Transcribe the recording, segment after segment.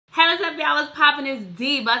y'all? What's poppin'? It's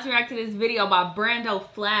D. About to react to this video by Brando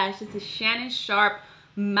Flash. This is Shannon Sharpe,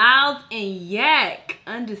 MILDS, and YAK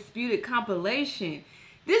Undisputed Compilation.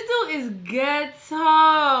 This dude is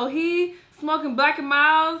ghetto. He smoking Black and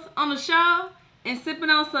Milds on the show and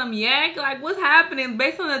sipping on some YAK. Like, what's happening?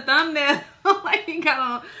 Based on the thumbnail, like he got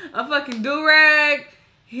on a fucking do-rag.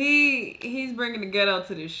 He's bringing the ghetto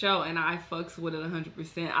to this show, and I fucks with it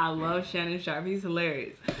 100%. I love Shannon Sharpe. He's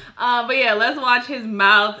hilarious. But yeah, let's watch his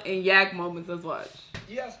MILDS and YAK moments. Let's watch.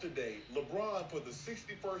 Yesterday, LeBron, for the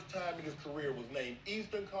 61st time in his career, was named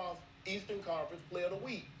Eastern Conference Player of the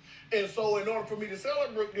Week. And so in order for me to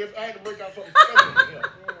celebrate this, I had to break out something special for him.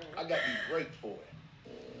 I got these grapes for it.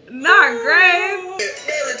 Not grapes.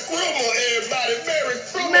 Merry Christmas, everybody. Merry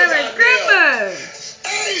Christmas. Merry Christmas.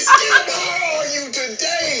 Hey, Skip, how are you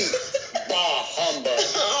today? Bah, humbug.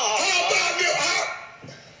 How about you?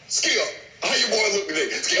 Skip, how your boy look today?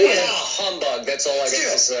 Skip, Humbug, that's all I got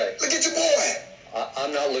to say. Look at your boy.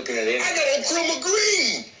 I'm not looking at it. I got on Chroma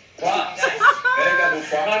Green. Wow.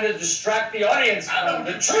 Trying to distract the audience from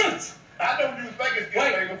the truth. I don't do fake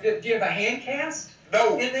Skip. Wait, do you have a hand cast?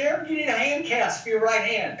 No. In there? You need a hand cast for your right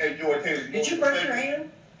hand. Hey, Joy Taylor. Did you break your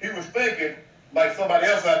hand? He was thinking, like somebody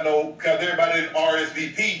else I know, because everybody didn't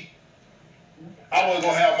RSVP, I wasn't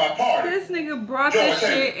going to have my party. This nigga brought Joy this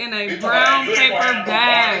Taylor, shit in a it's brown alright. paper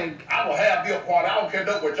bag. I'm going to have your party. I don't care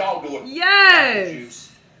what y'all doing. Yes.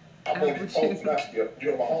 I'm on these posts now, Skip.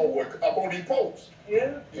 You know, my homework. I'm on these posts.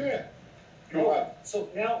 Yeah? Yeah. You know what? So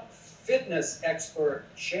now, fitness expert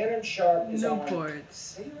Shannon Sharpe is on.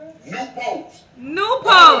 Newports. New posts.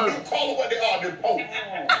 Newports. Call them what they are, new posts.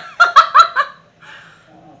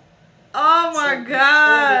 Oh my So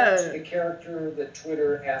God. to the character that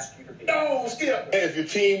Twitter asked you to be. No, Skip. If your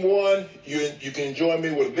team won, you can join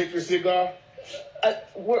me with a victory cigar.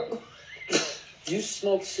 You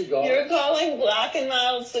smoke cigars. You're calling Black and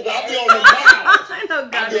Mild cigars? I'll be on the mile. I know I'll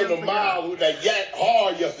be on goddamn the mile with that YAK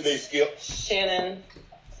hard yesterday, Skip. Shannon,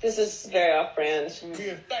 this is very off-brand. Me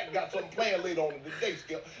and Stank got something planned later on in the day,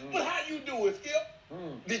 Skip. But how you doing, Skip?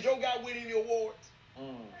 Did your guy win any awards?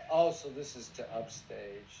 Oh, so this is to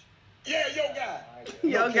upstage. Yeah, your guy.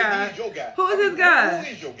 Your No, guy. KD is your guy. Who is his guy? Who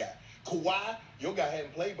is your guy? Kawhi, your guy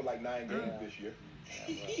hadn't played but like 9 games this year.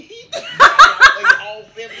 All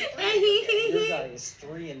 73. Your guy is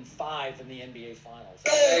 3-5 in the NBA Finals.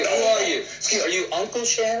 Hey, who are you? Are you Uncle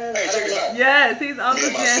Shannon? Hey, check this out. Yes, he's Uncle Me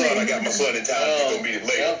and my son, I Shannon. got my son in town. We're gonna meet him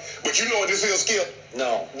later. But you know what this is, Skip?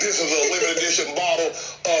 No. This is a limited edition bottle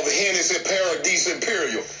of Hennessy Paradise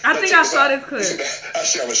Imperial. I think I saw this clip. That's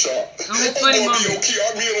Shannon Sharpe. On his funny moment. Me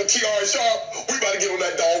and Kiara Sharpe, we about to get on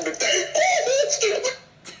that dog today. Oh, Skip.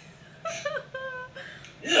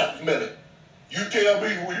 Yeah, minute. You tell me.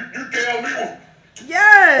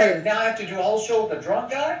 Yes. Wait, now I have to do a whole show with the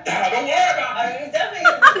drunk guy? Don't worry about it.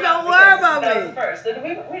 Don't worry about That was me. first. So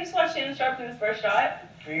we just watched Shannon Sharpe do his first shot.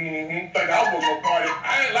 Think I was gonna party.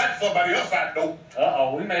 I ain't like somebody else I know.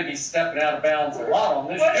 Uh-oh, we may be stepping out of bounds a lot on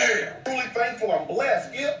this show. Yeah, truly thankful. I'm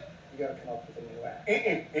blessed, Skip. You gotta come up with a new act.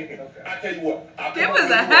 Okay. I tell you what. I'll Skip come is up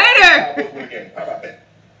a with hater. game. How about that?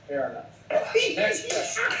 Fair enough. Next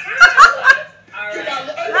question. You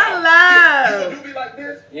I love. gonna do me like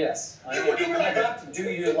this? Yes. You would do me I like got to do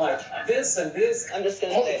you like this and this. I'm just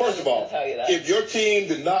gonna Hold say. on, first of all, tell you that. if your team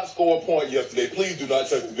did not score a point yesterday, please do not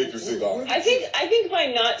touch the victory cigar. I think by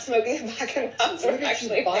not smoking Black and Milds, Where we're did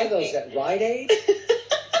actually you buy those thinking. at Rite Aid?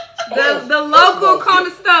 The local corner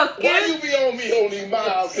store, Why Skip. you be on me on these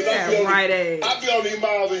miles? Yeah, Rite Aid. I be on these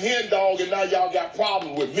miles and hen dog, and now y'all got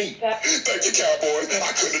problems with me. Thank you, Cowboys.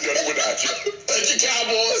 I couldn't have done it without you. Thank you,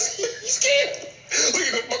 Cowboys. Skip.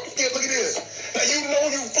 Look at this. Now you know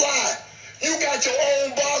you fly. You got your own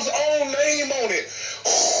box, own name on it.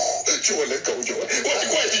 Joy, let's go, Joy. What's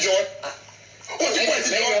your question, Joy? What's your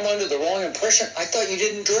question, Maybe Joy? I'm under the wrong impression. I thought you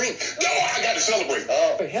didn't drink. No, I got to celebrate.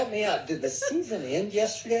 Oh. But help me out. Did the season end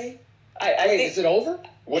yesterday? I Wait, think is it over?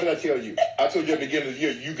 What did I tell you? I told you at the beginning of the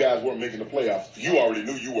year you guys weren't making the playoffs. You already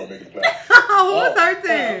knew you weren't making the playoffs. Who's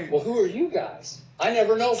her team? Well, who are you guys? I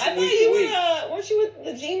never know I from thought week you to week. were. Weren't you with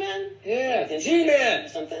the G-Men? Yeah, G-Men. Or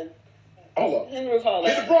something. Hold on. I didn't recall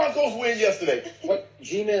Did the that. Broncos win yesterday? What,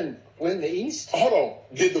 G-Men win the East? Hold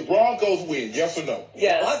on. Did the Broncos win? Yes or no?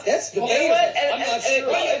 Yes. What? That's You know debatable. what? I'm not sure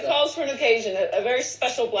about It that. calls for an occasion, a very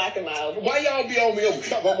special Black and Mild. Why y'all be on me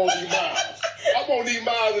because I'm on these miles? I'm on these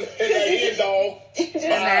miles and that hen dog.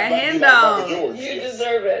 That hen dog. You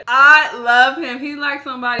deserve it. I love him. He's like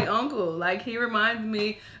somebody's uncle. Like, he reminds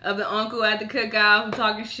me of the uncle at the cookout who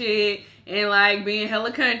talking shit and like being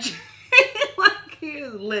hella country. Like, he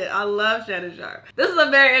is lit. I love Shannon Sharpe. This is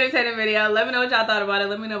a very entertaining video. Let me know what y'all thought about it.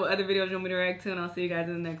 Let me know what other videos you want me to react to, and I'll see you guys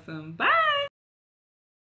in the next one. Bye.